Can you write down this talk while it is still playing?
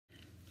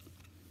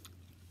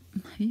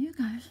Hey, you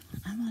guys,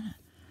 I want to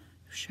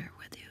share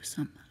with you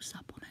some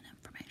supplement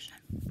information.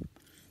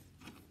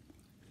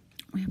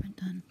 We haven't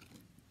done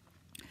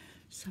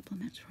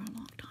supplements for a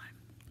long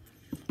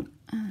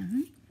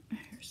time.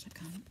 Here's the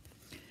gum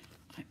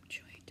I'm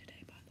chewing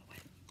today, by the way.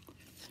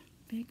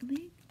 Big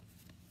League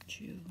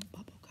Chew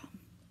Bubble Gum.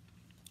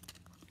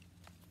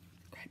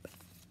 Great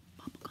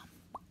bubble gum.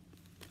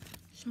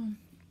 So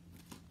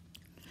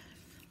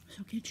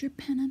get your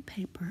pen and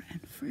paper,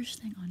 and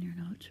first thing on your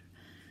notes,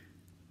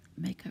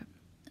 make a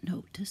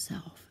note to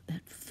self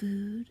that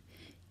food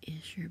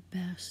is your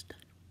best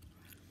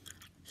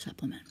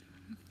supplement.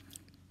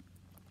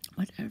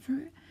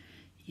 Whatever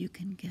you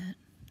can get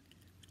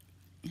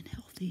in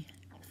healthy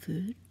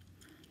food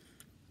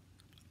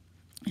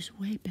is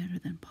way better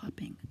than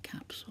popping a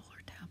capsule or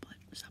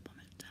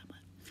supplement.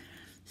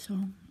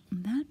 So,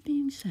 that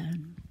being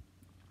said,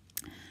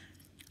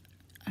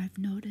 I've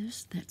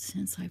noticed that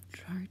since I've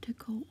tried to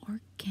go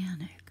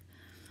organic,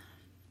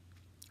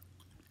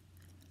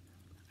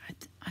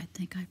 I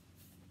think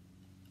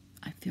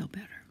I feel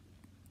better.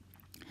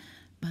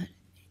 But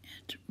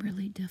it's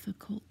really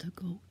difficult to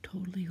go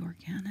totally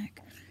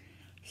organic.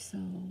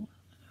 So,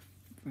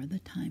 for the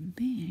time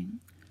being,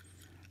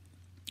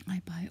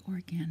 I buy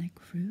organic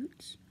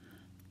fruits,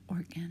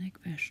 organic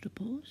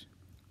vegetables,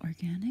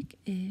 organic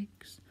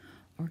eggs,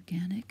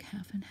 organic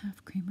half and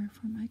half creamer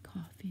for my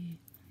coffee,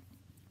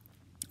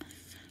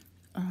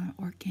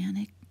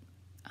 organic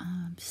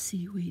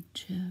seaweed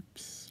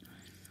chips,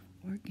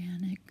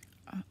 organic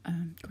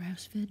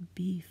grass-fed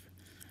beef,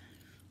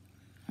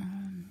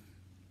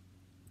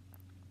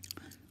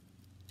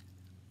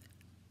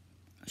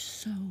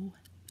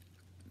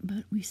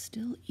 but we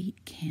still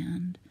eat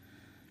canned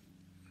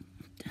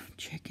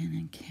chicken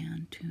and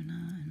canned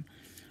tuna, and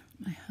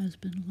my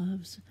husband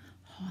loves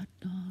hot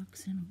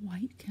dogs and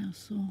White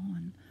Castle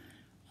and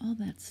all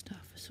that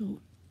stuff.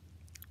 So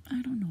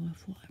I don't know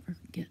if we'll ever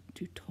get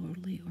to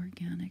totally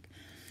organic,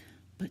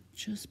 but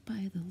just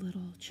by the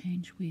little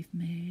change we've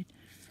made,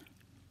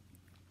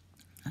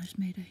 has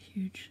made a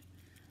huge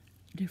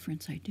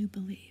difference, I do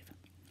believe.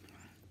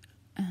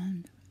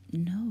 And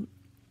note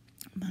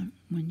that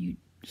when you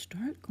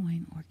start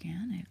going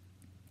organic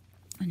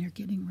and you're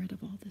getting rid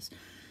of all this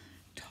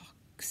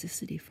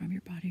toxicity from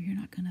your body, you're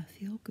not going to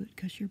feel good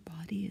because your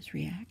body is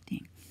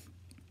reacting.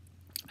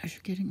 As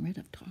you're getting rid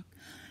of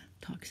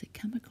toxic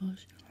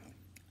chemicals,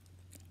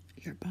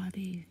 your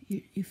body,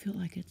 you feel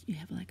like you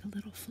have like a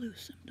little flu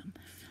symptom.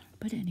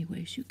 But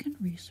anyways, you can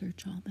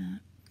research all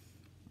that.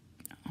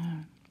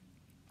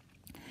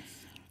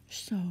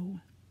 So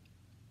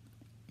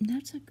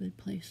that's a good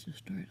place to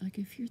start. Like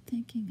if you're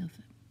thinking of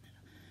it,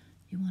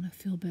 you want to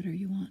feel better,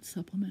 you want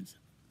supplements,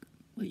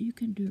 what you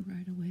can do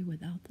right away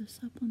without the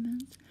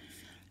supplements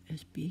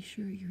is be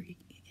sure you're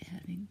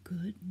having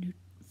good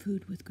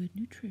food with good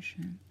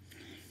nutrition,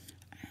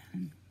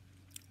 and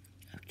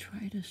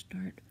try to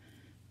start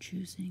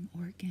choosing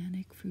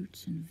organic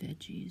fruits and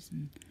veggies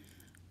and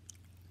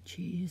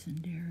cheese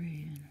and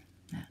dairy and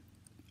that,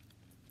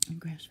 and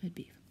grass-fed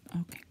beef.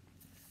 Okay.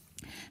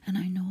 And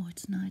I know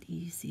it's not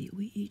easy.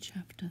 We each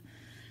have to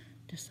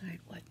decide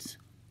what's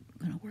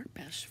going to work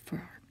best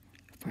for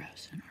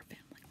us and our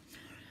family.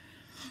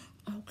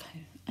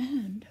 Okay.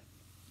 And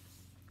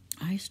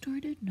I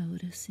started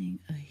noticing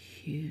a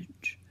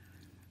huge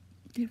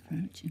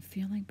difference in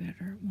feeling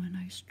better when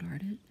I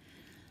started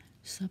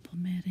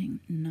supplementing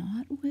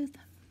not with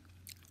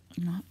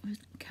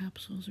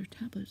capsules or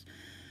tablets,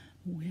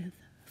 with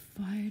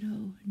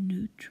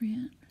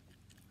phytonutrient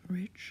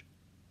rich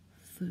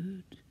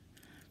food.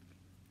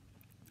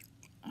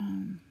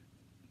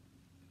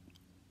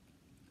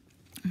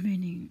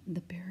 Meaning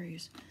the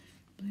berries,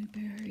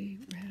 blueberry,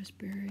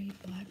 raspberry,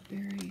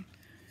 blackberry.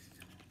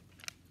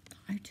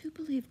 I do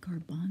believe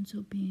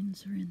garbanzo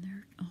beans are in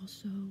there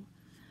also.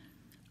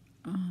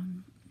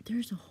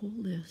 There's a whole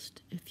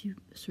list if you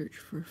search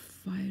for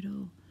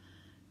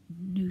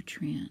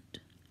phytonutrient.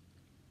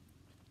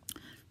 I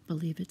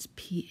believe it's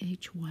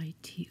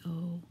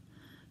PHYTO,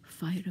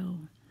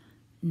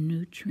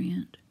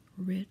 phytonutrient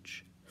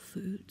rich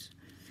foods.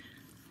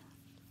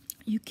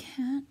 You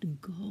can't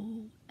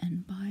go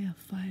and buy a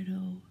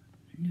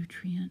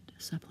phytonutrient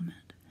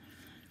supplement.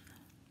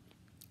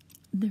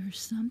 There's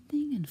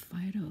something in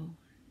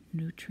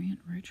phytonutrient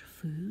rich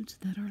foods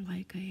that are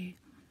like a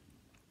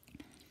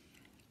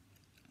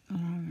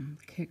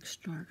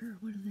Kickstarter.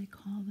 What do they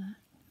call that?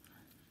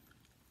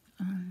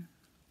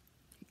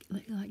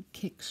 Like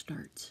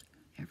kickstarts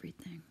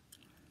everything.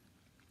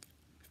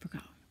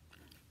 Forgot.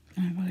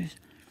 Anyways,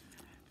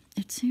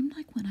 it seemed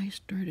like when I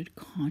started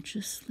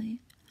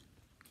consciously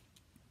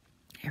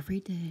every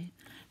day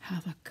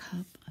have a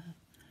cup of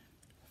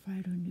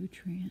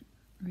phytonutrient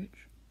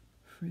rich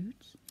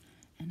fruits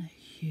and a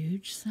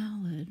huge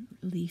salad,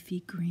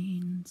 leafy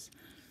greens,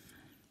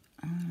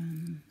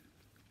 and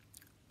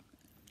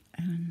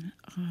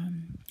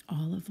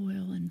olive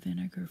oil and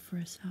vinegar for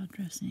a salad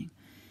dressing.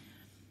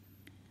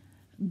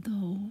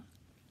 Though,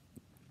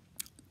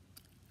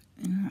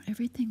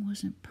 everything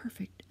wasn't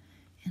perfect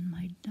in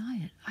my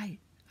diet, I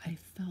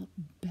felt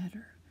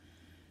better.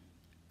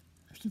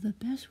 So the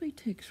best way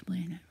to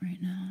explain it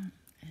right now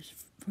is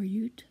for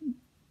you to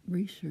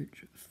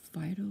research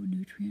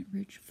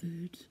phytonutrient-rich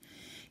foods,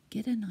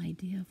 get an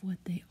idea of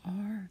what they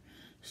are,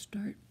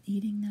 start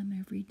eating them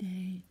every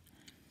day,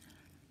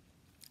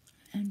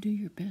 and do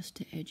your best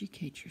to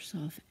educate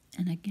yourself.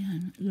 And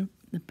again,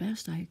 the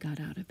best I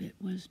got out of it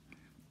was,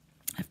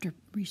 after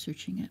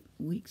researching it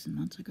weeks and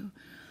months ago,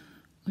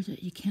 was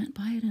that you can't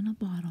buy it in a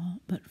bottle,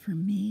 but for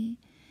me,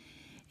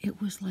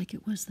 it was like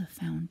it was the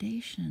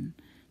foundation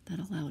that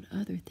allowed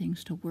other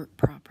things to work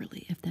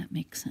properly, if that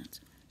makes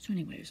sense. So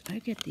anyways, I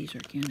get these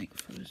organic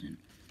frozen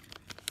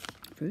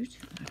fruits.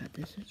 I got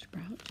this at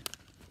Sprouts.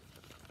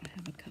 I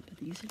have a cup of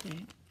these a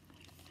day.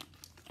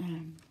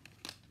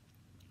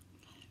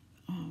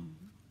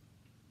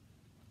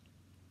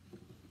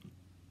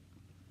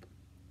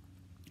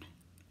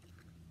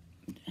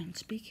 And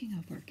speaking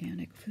of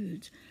organic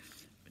foods,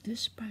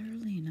 this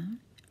spirulina,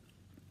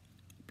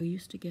 we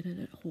used to get it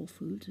at Whole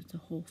Foods. It's a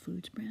Whole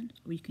Foods brand.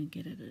 Or you can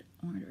get it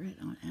order it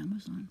on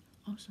Amazon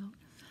also.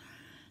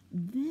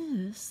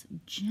 This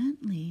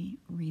gently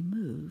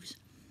removes,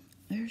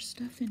 there's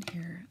stuff in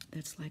here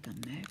that's like a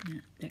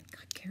magnet that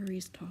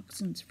carries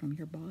toxins from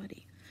your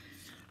body.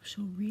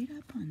 So read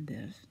up on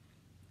this.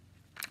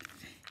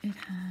 It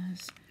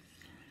has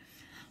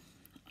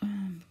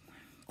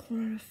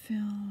chlorophyll,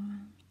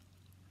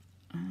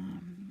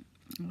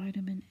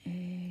 vitamin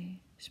A,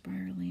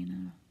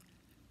 spirulina,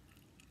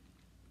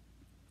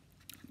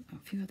 a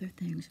few other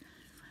things.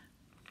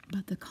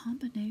 But the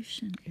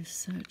combination is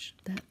such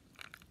that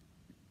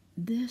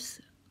this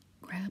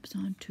grabs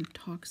onto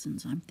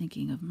toxins. I'm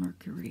thinking of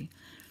mercury.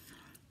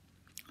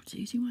 It's an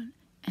easy one.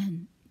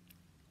 And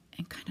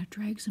kind of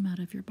drags them out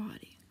of your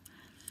body.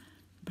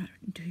 But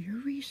do your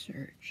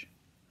research.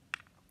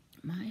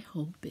 My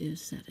hope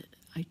is that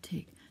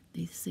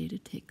they say to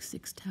take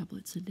 6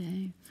 tablets a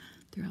day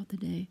throughout the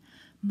day.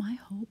 My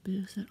hope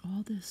is that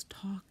all this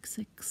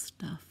toxic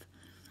stuff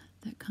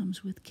that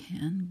comes with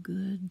canned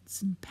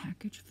goods and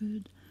packaged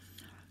food,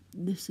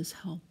 this is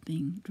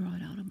helping draw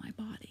it out of my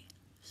body.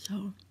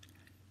 So,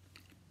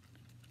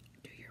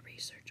 do your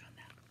research on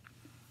that.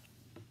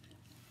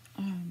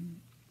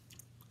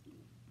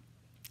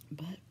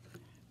 But,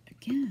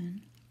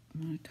 again, I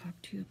want to talk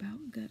to you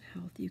about gut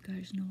health. You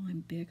guys know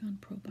I'm big on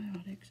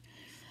probiotics.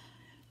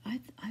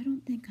 I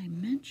don't think I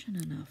mention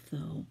enough,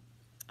 though,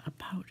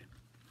 about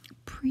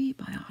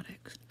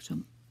prebiotics.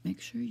 So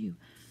make sure you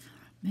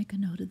make a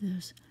note of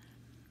this.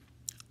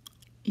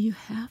 Your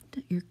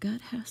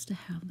gut has to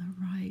have the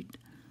right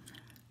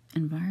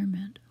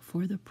environment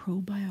for the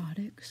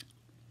probiotics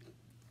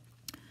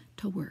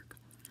to work.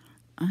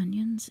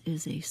 Onions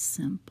is a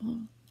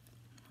simple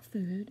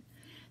food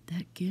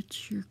that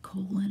gets your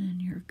colon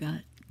and your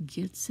gut,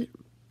 gets it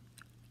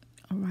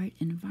a right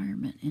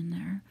environment in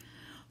there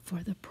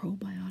for the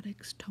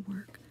probiotics to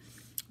work.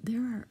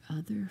 There are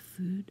other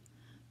food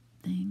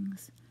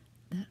things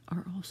that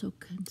are also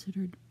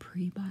considered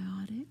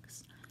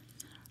prebiotics,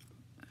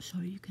 so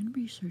you can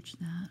research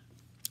that,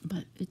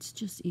 but it's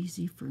just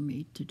easy for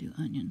me to do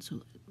onions,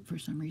 so for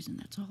some reason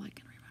that's all I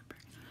can remember.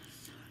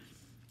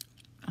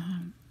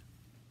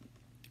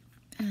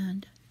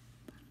 And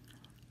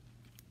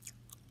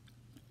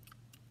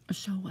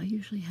so I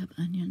usually have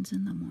onions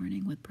in the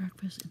morning with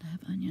breakfast, and I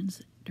have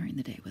onions during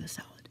the day with a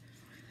salad.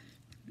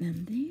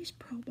 And these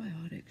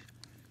probiotics,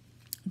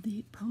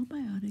 the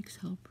probiotics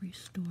help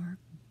restore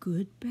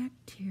good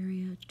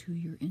bacteria to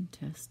your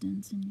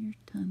intestines and your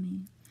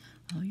tummy,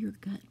 all your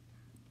gut.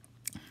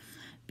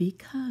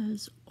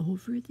 Because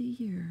over the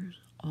years,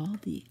 all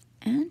the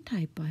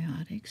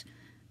antibiotics,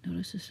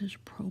 notice this is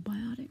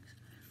probiotics,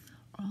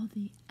 all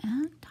the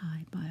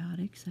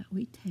antibiotics that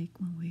we take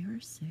when we are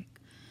sick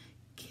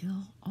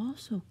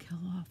also kill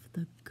off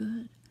the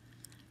good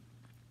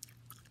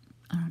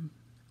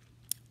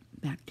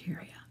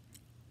bacteria.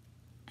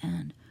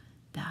 And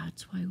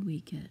that's why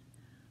we get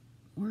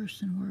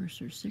worse and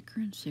worse, or sicker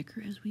and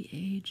sicker as we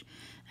age,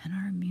 and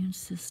our immune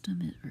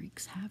system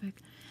wreaks havoc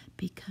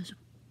because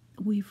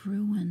we've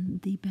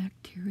ruined the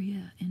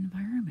bacteria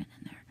environment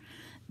in there.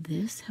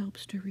 This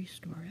helps to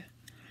restore it.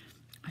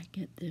 I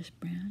get this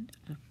brand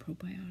of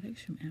probiotics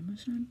from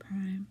Amazon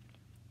Prime.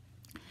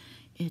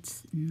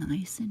 It's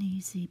nice and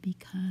easy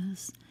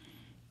because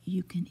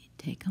you can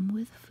take them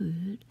with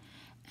food,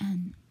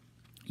 and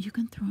you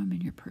can throw them in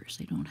your purse.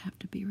 They don't have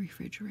to be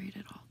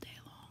refrigerated all day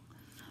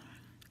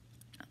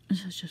long.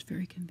 So it's just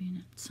very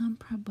convenient. Some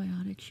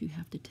probiotics you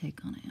have to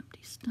take on an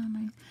empty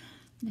stomach.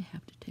 They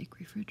have to take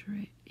you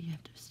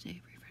have to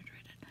stay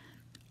refrigerated.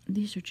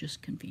 These are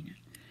just convenient.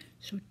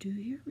 So do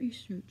your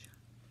research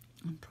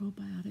on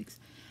probiotics.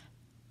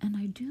 And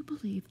I do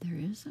believe there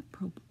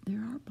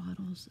are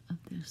bottles of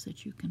this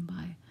that you can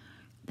buy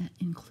that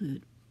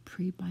include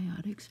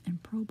prebiotics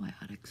and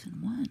probiotics in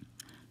one.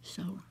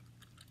 So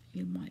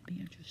you might be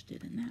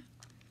interested in that.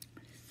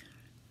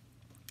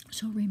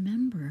 So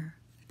remember,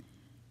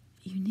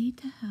 you need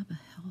to have a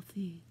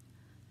healthy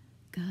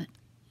gut,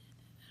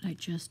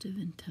 digestive,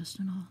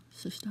 intestinal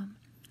system,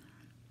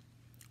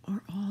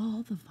 or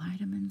all the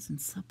vitamins and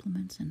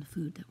supplements and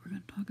food that we're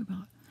going to talk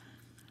about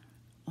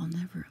will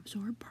never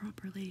absorb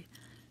properly.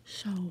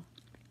 So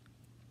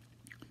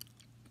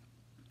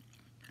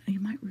you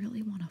might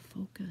really want to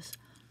focus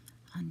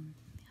on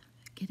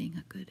getting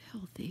a good,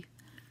 healthy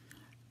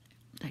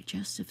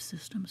digestive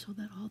system so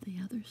that all the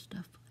other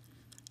stuff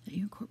that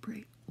you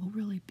incorporate will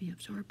really be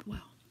absorbed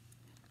well.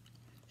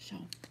 So,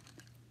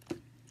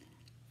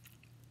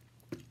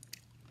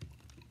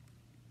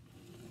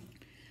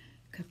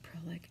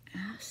 caprylic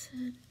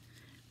acid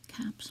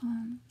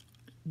capsule.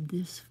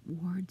 This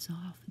wards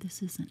off.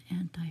 This is an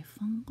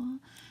antifungal,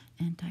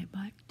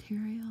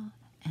 antibacterial,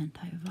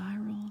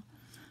 antiviral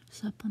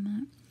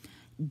supplement.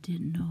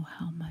 Didn't know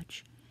how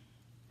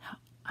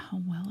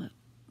well it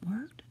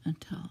worked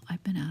until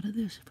I've been out of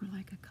this for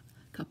like a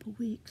couple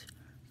weeks.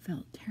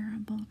 Felt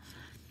terrible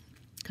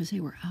because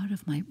they were out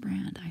of my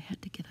brand. I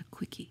had to get a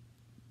quickie,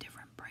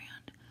 different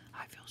brand.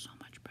 I feel so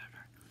much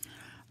better.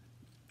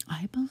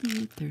 I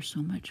believe there's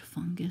so much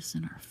fungus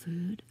in our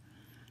food.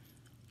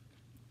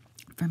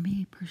 For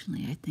me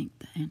personally, I think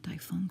the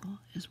antifungal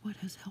is what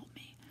has helped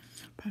me.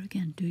 But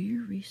again, do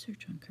your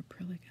research on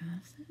caprylic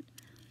acid.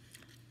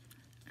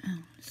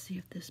 See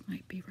if this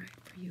might be right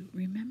for you.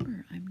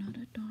 Remember, I'm not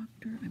a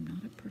doctor. I'm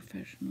not a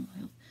professional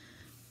health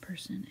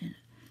person in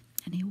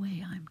any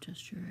way. I'm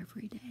just your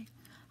everyday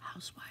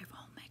housewife,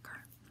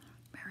 homemaker,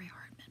 Mary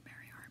Hartman,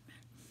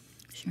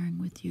 sharing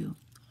with you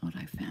what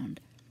I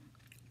found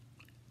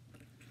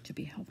to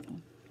be helpful.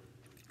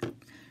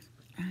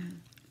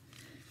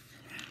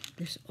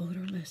 This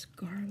odorless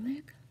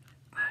garlic,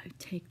 I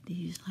take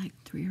these like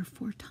 3 or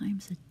 4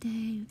 times a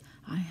day.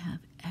 I have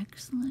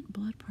excellent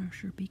blood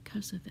pressure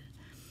because of it.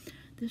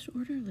 This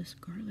odorless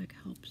garlic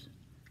helps,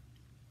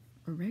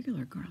 or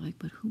regular garlic,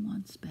 but who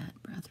wants bad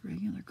breath?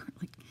 Regular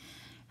garlic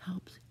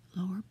helps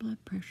lower blood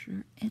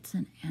pressure. It's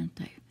an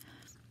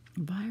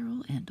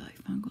antiviral,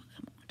 antifungal,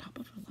 on top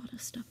of a lot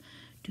of stuff.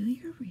 Do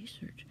your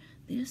research.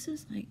 This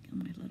is like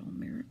my little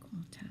miracle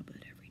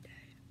tablet every day.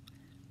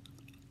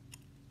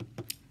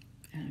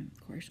 And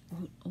of course,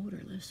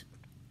 odorless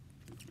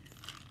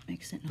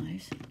makes it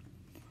nice.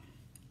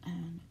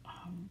 And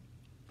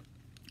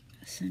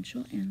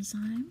essential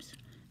enzymes.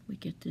 We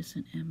get this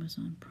in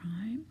Amazon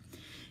Prime.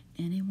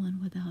 Anyone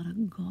without a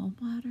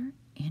gallbladder,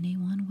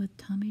 anyone with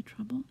tummy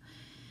trouble,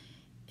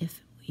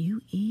 if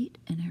you eat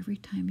and every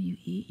time you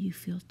eat you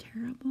feel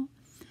terrible,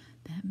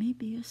 that may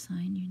be a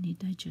sign you need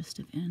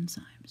digestive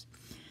enzymes.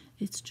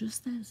 It's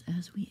just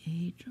as we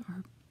age,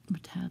 our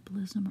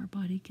metabolism, our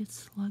body gets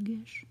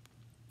sluggish.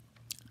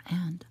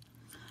 And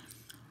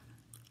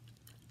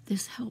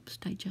this helps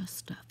digest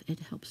stuff. It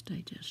helps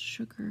digest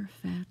sugar,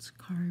 fats,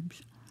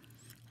 carbs,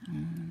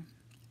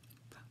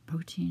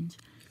 proteins.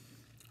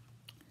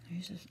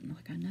 There's just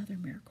like another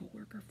miracle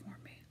worker for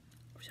me.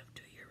 So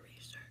do your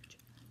research.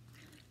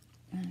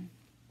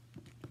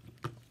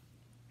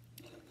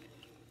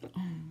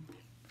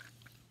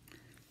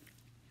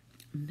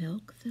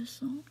 Milk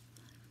thistle.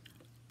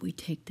 We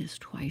take this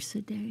twice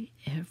a day,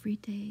 every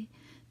day.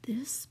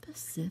 This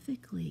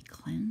specifically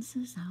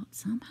cleanses out.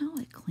 Somehow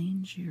it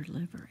cleans your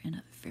liver in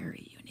a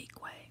very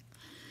unique way.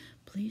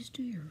 Please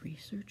do your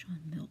research on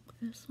milk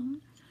thistle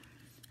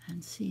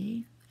and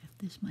see if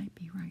this might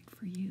be right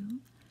for you.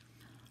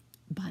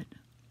 But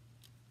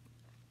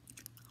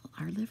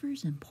our liver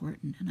is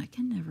important, and I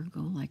can never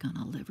go like on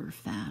a liver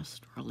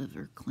fast or a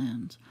liver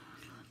cleanse,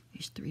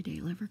 these 3-day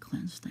liver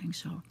cleanse things.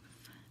 So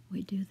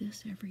we do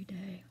this every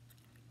day.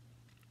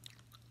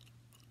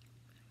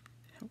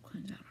 Help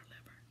cleanse out our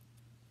liver.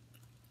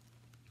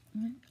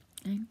 All right,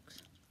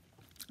 thanks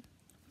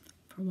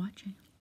for watching.